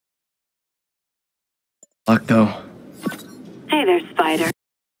Luck though. Hey there, Spider.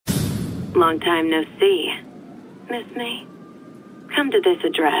 Long time no see. Miss me? Come to this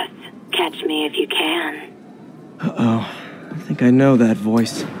address. Catch me if you can. Uh-oh. I think I know that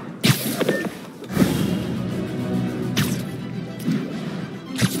voice.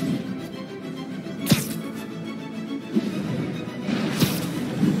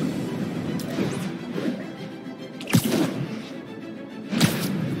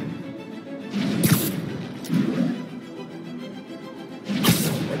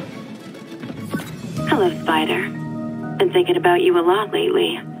 Hello, Spider. Been thinking about you a lot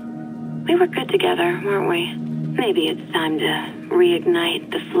lately. We were good together, weren't we? Maybe it's time to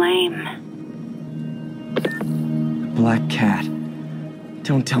reignite the flame. Black Cat.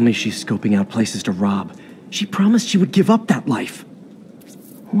 Don't tell me she's scoping out places to rob. She promised she would give up that life.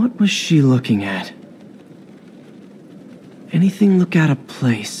 What was she looking at? Anything look out of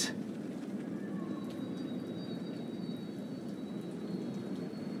place?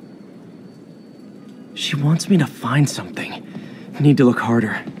 She wants me to find something. I need to look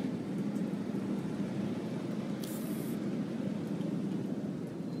harder.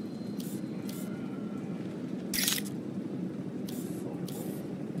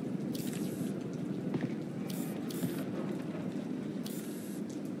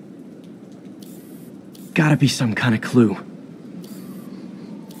 Gotta be some kind of clue.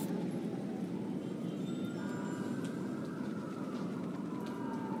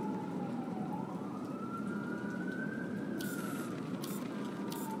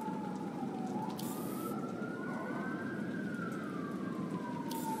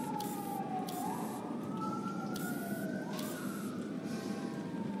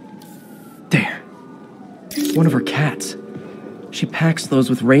 There. One of her cats. She packs those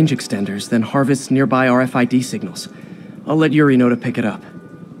with range extenders, then harvests nearby RFID signals. I'll let Yuri know to pick it up.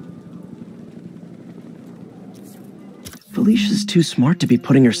 Felicia's too smart to be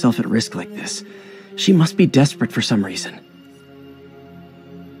putting herself at risk like this. She must be desperate for some reason.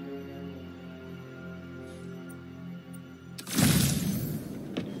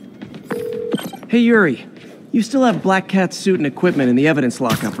 Hey Yuri, you still have Black Cat's suit and equipment in the evidence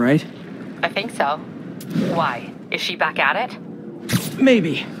lockup, right? I think so. Why? Is she back at it?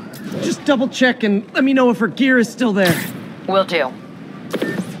 Maybe. Just double check and let me know if her gear is still there. Will do.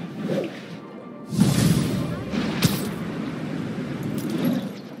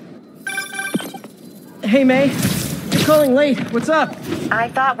 Hey May, you're calling late. What's up? I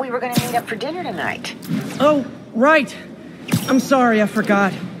thought we were going to meet up for dinner tonight. Oh, right. I'm sorry, I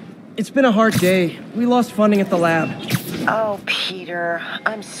forgot. It's been a hard day. We lost funding at the lab. Oh, Peter,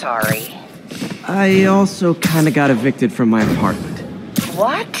 I'm sorry. I also kinda got evicted from my apartment.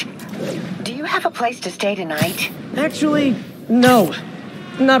 What? Do you have a place to stay tonight? Actually, no.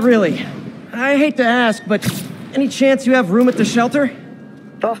 Not really. I hate to ask, but any chance you have room at the shelter?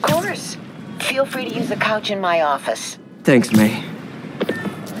 Of course. Feel free to use the couch in my office. Thanks, May.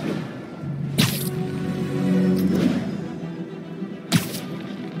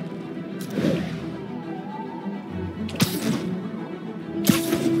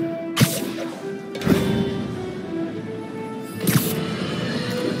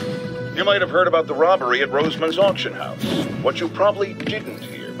 You might have heard about the robbery at Roseman's auction house. What you probably didn't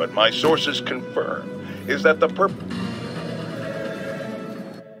hear, but my sources confirm, is that the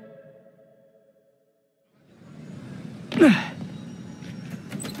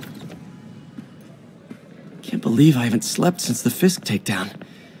Can't believe I haven't slept since the Fisk takedown.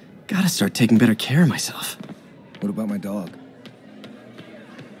 Gotta start taking better care of myself. What about my dog?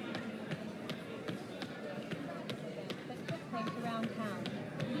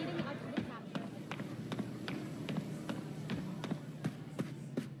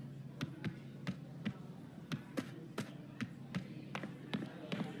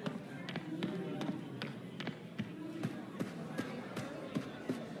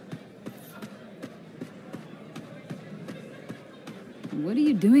 What are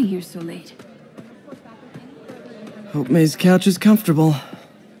you doing here so late? Hope May's couch is comfortable.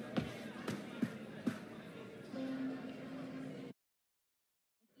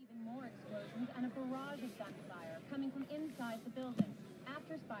 Even more explosions and a barrage of gunfire coming from inside the building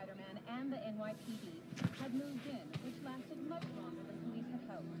after Spider-Man and the NYPD had moved in, which lasted much longer than police had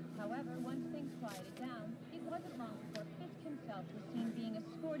hoped. However, once things quieted down, it wasn't long before Fisk himself was seen being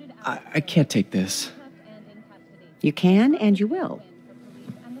escorted out. I can't take this. You can and you will.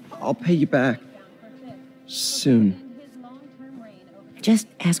 I'll pay you back. Soon. Just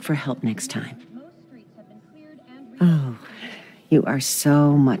ask for help next time. Oh, you are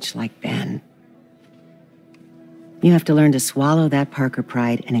so much like Ben. You have to learn to swallow that Parker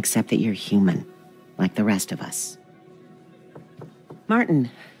pride and accept that you're human, like the rest of us. Martin.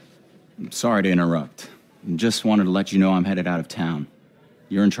 I'm sorry to interrupt. Just wanted to let you know I'm headed out of town.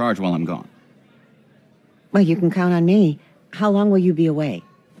 You're in charge while I'm gone. Well, you can count on me. How long will you be away?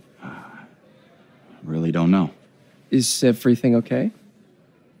 Really don't know. Is everything okay?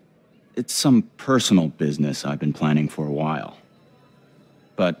 It's some personal business I've been planning for a while.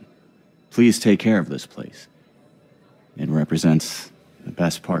 But please take care of this place. It represents the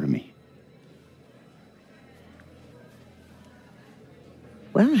best part of me.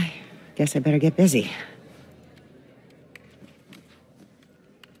 Well, I guess I better get busy.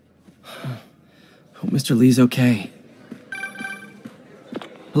 Hope Mr. Lee's okay.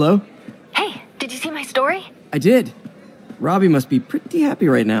 Hello? Hey, did you see my story? I did. Robbie must be pretty happy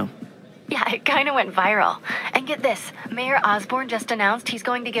right now. Yeah, it kind of went viral. And get this, Mayor Osborn just announced he's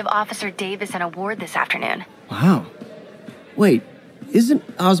going to give Officer Davis an award this afternoon. Wow. Wait, isn't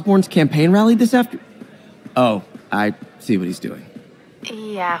Osborn's campaign rally this after... Oh, I see what he's doing.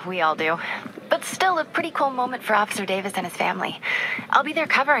 Yeah, we all do. But still a pretty cool moment for Officer Davis and his family. I'll be there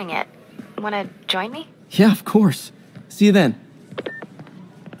covering it. Wanna join me? Yeah, of course. See you then.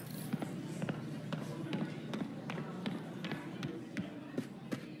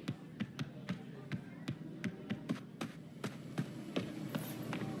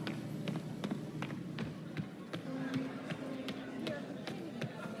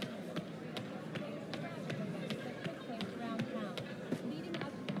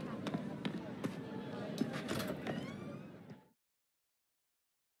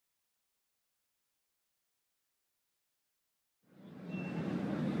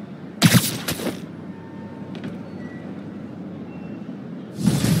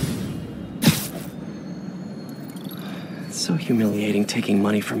 It's so humiliating taking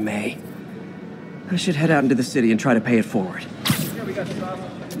money from May. I should head out into the city and try to pay it forward.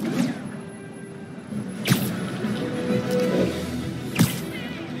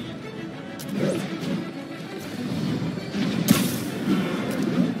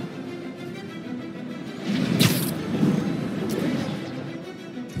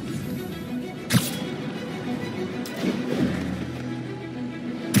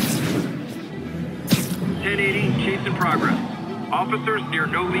 Officers near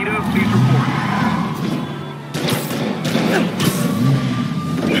Nolita, please report.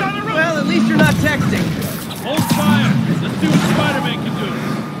 Well, at least you're not texting. Hold fire. Let's see what Spider-Man can do.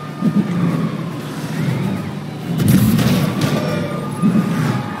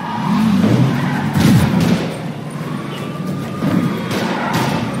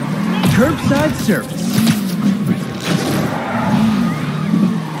 Curbside service.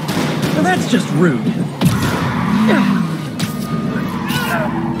 Well, that's just rude.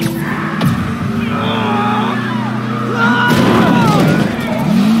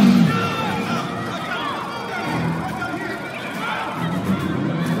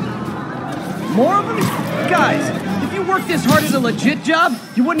 More of them? Guys, if you worked this hard at a legit job,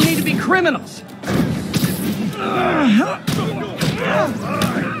 you wouldn't need to be criminals.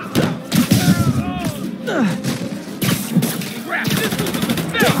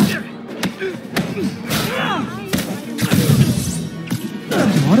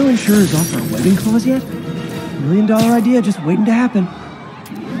 Auto insurers offer a webbing clause yet? $1 million idea just waiting to happen.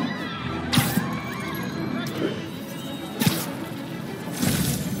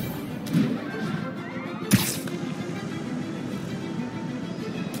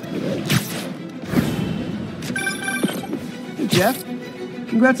 Hey, Jeff.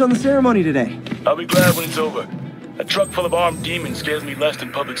 Congrats on the ceremony today. I'll be glad when it's over. A truck full of armed demons scares me less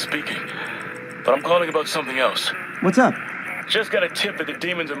than public speaking. But I'm calling about something else. What's up? Just got a tip that the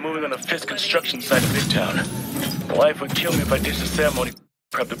demons are moving on the Fisk construction site in Midtown. My wife would kill me if I ditched the ceremony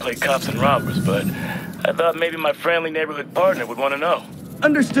prep to play cops and robbers, but I thought maybe my friendly neighborhood partner would want to know.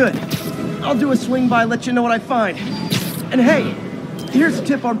 Understood. I'll do a swing by, let you know what I find. And hey, here's a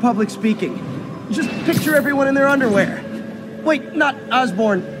tip on public speaking. Just picture everyone in their underwear. Wait, not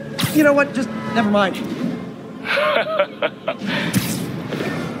Osborn. You know what? Just never mind.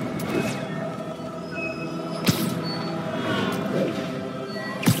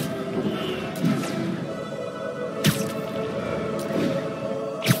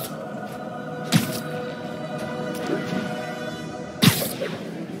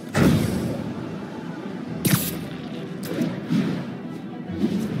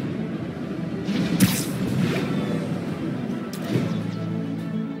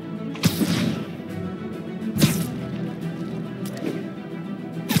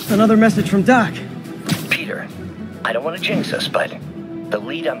 Another message from Doc. Peter, I don't want to jinx us, but the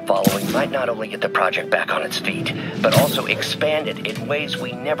lead I'm following might not only get the project back on its feet, but also expand it in ways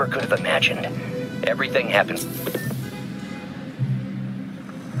we never could have imagined. Everything happens.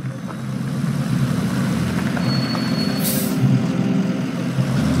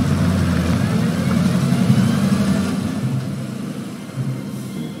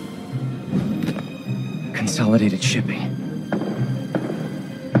 Consolidated shipping.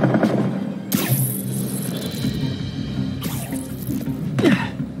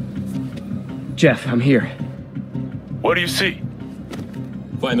 Jeff, I'm here. What do you see?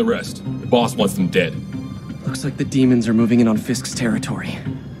 Find the rest. The boss wants them dead. Looks like the demons are moving in on Fisk's territory.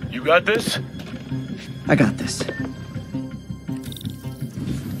 You got this? I got this.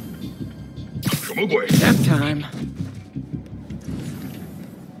 什么鬼？ Nap time.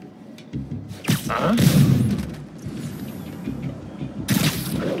 Huh?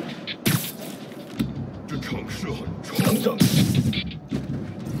 这城市很长的。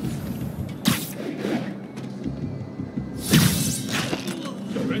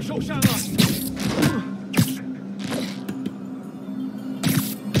有人受伤了。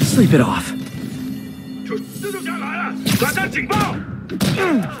 Sleep it off. 这蜘蛛侠来了！打战警报！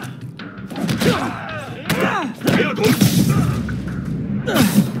不要动！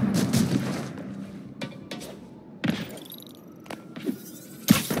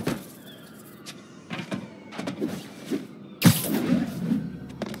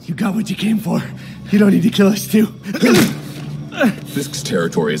 You got what you came for. You don't need to kill us too. Fisk's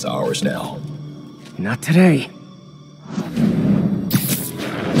territory is ours now. Not today.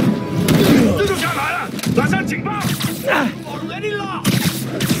 蜘蛛侠来了！打战警报！Already lost.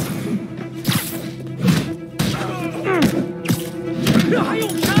 这还用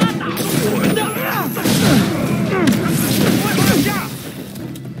杀打动我们的？快放下！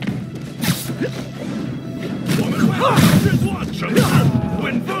我们快制作城市，稳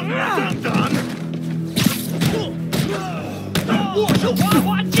风上涨。我是滑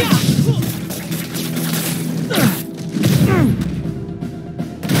滑架。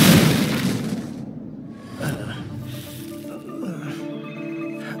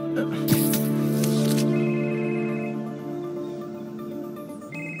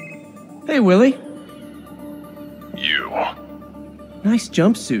 Hey, Willie. You. Nice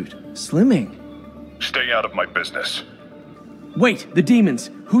jumpsuit. Slimming. Stay out of my business. Wait, the demons.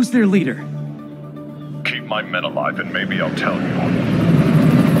 Who's their leader? Keep my men alive and maybe I'll tell you.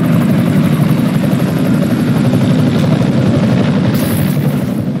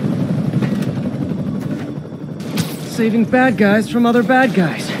 Saving bad guys from other bad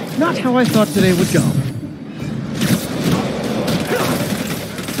guys. Not how I thought today would go.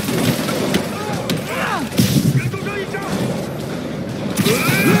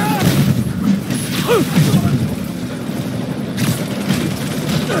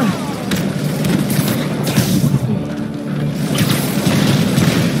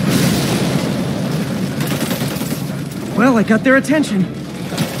 Well, I got their attention.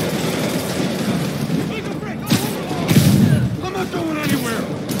 I'm not going anywhere.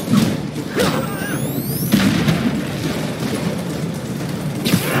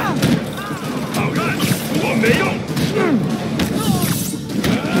 好看，我没用。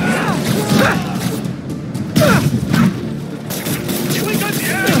你会干别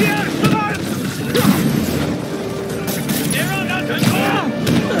是吧？别让他成功。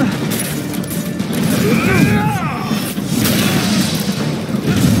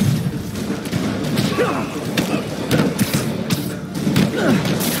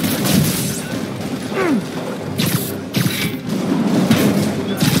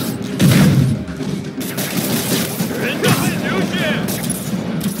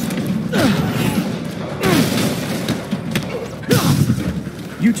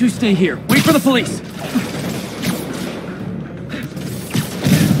 You two stay here. Wait for the police.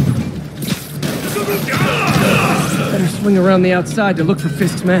 Better swing around the outside to look for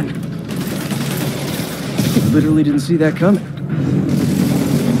Fisk's men. Literally didn't see that coming.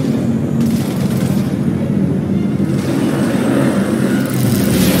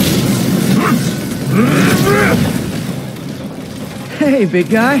 Hey, big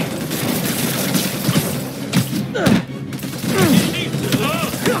guy.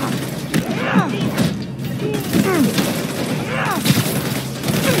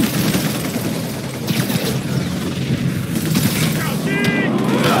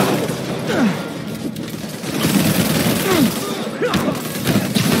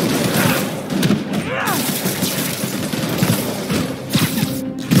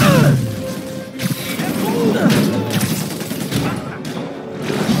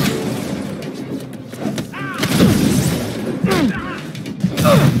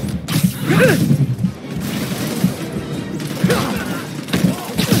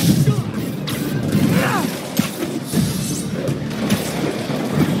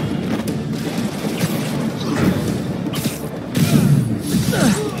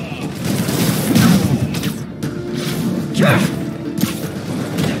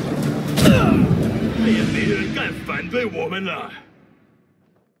 反对我们了。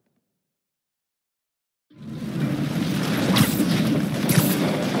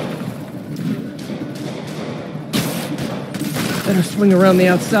 Better swing around the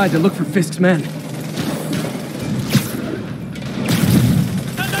outside to look for Fisk's men.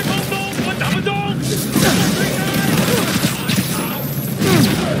 站在空中，我打不中。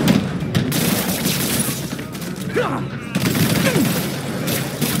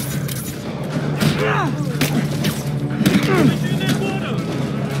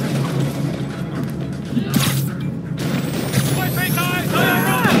快飞开！都要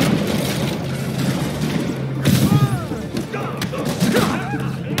绕！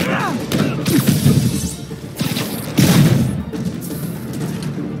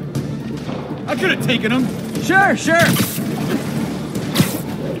 I could have taken him. Sure, sure.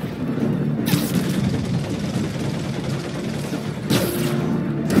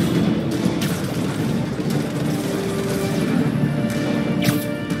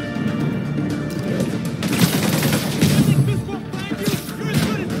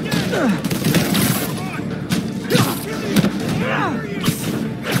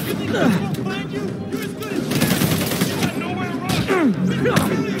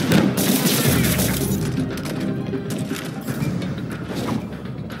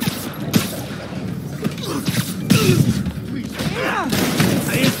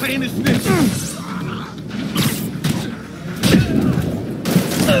 I ain't playing this bitch.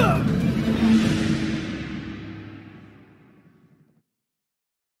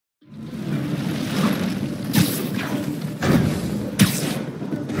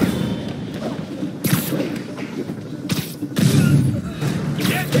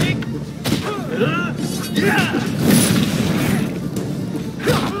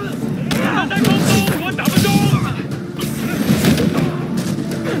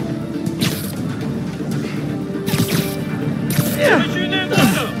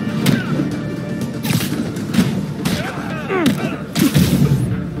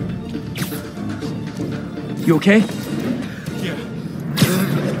 You okay? Yeah.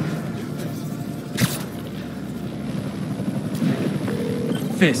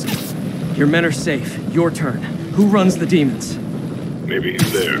 Fisk, your men are safe. Your turn. Who runs the demons? Maybe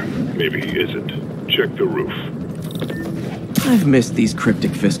he's there. Maybe he isn't. Check the roof. I've missed these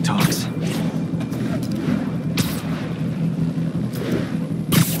cryptic Fisk talks.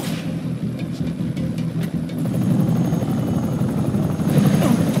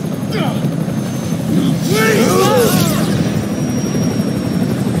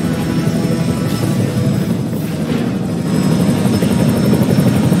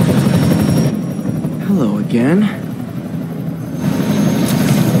 Hello again.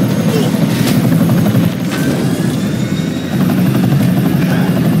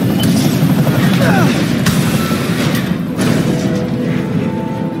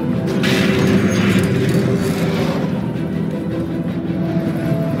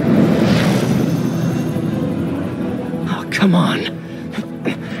 Oh, come on.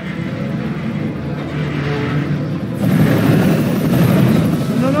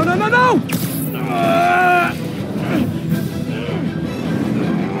 No, no, no, no, no!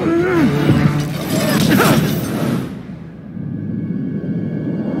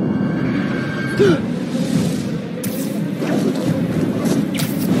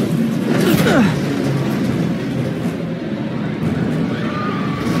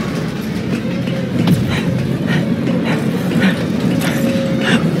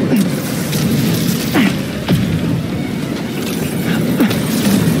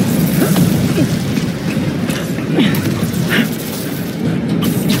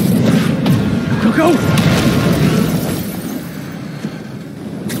 Go!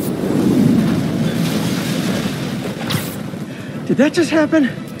 Did that just happen?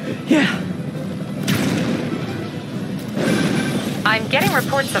 Yeah. I'm getting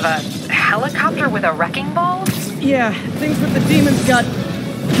reports of a helicopter with a wrecking ball? Yeah, things with the demons got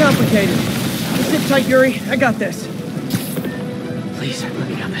complicated. Sit tight, Yuri. I got this. Please, let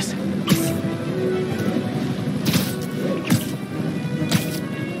me have this.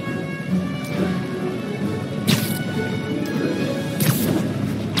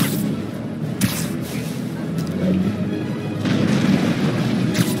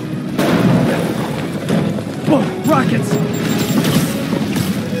 Whoa, rockets!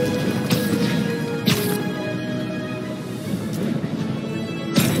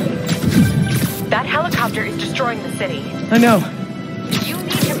 That helicopter is destroying the city. I know. You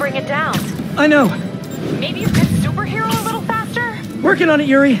need to bring it down. I know. Maybe you could superhero a little faster? Working on it,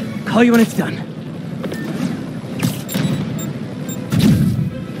 Yuri. Call you when it's done.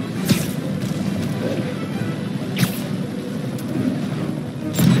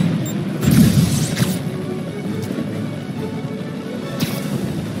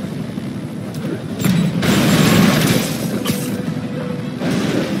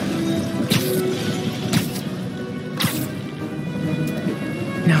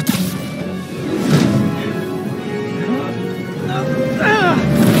 Now...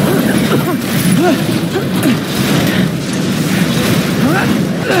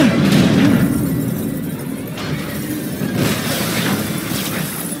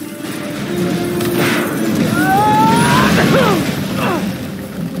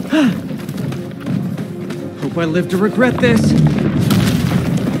 Hope I live to regret this.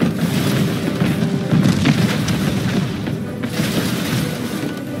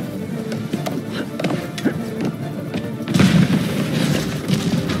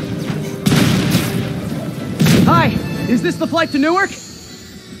 Hi, is this the flight to Newark?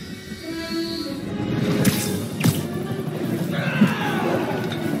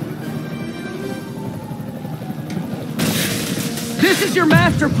 This is your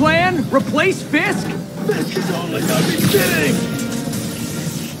master plan? Replace Fisk? Fisk is only gonna be kidding!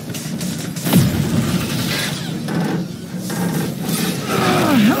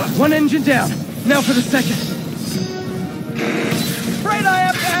 One engine down. Now for the second. Afraid I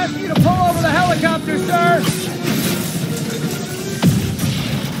have to ask you to pull over the helicopter, sir!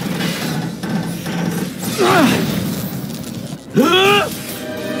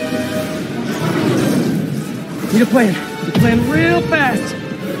 Need a plan. The plan real fast.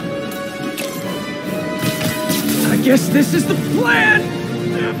 I guess this is the plan!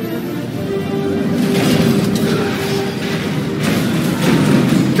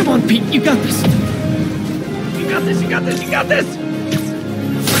 Come on, Pete, you got this! You got this, you got this, you got this!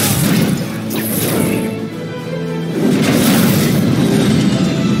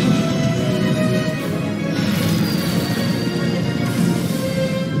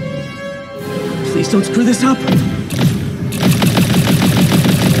 Please don't screw this up!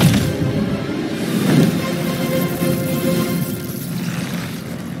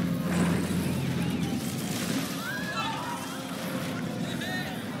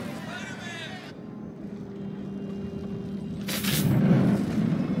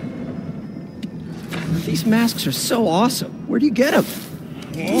 These masks are so awesome. Where do you get them?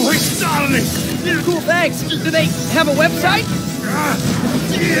 Oh, darling it! Cool, thanks. Do they have a website?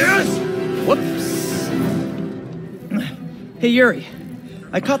 Yes! Whoops. Hey, Yuri.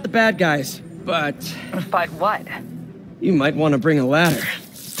 I caught the bad guys, but... But what? You might want to bring a ladder.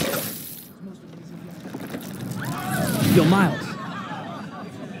 Yo, Miles.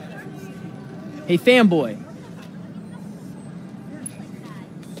 Hey, fanboy.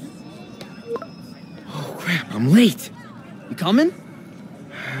 Oh, crap, I'm late. You coming?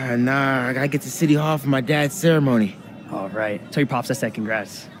 Nah, I gotta get to City Hall for my dad's ceremony. All right. Tell your pops I said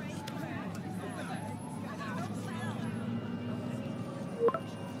congrats.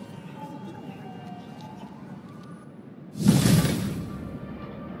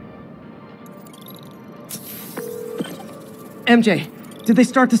 MJ, did they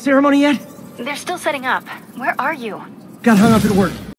start the ceremony yet? They're still setting up. Where are you? Got hung up at work.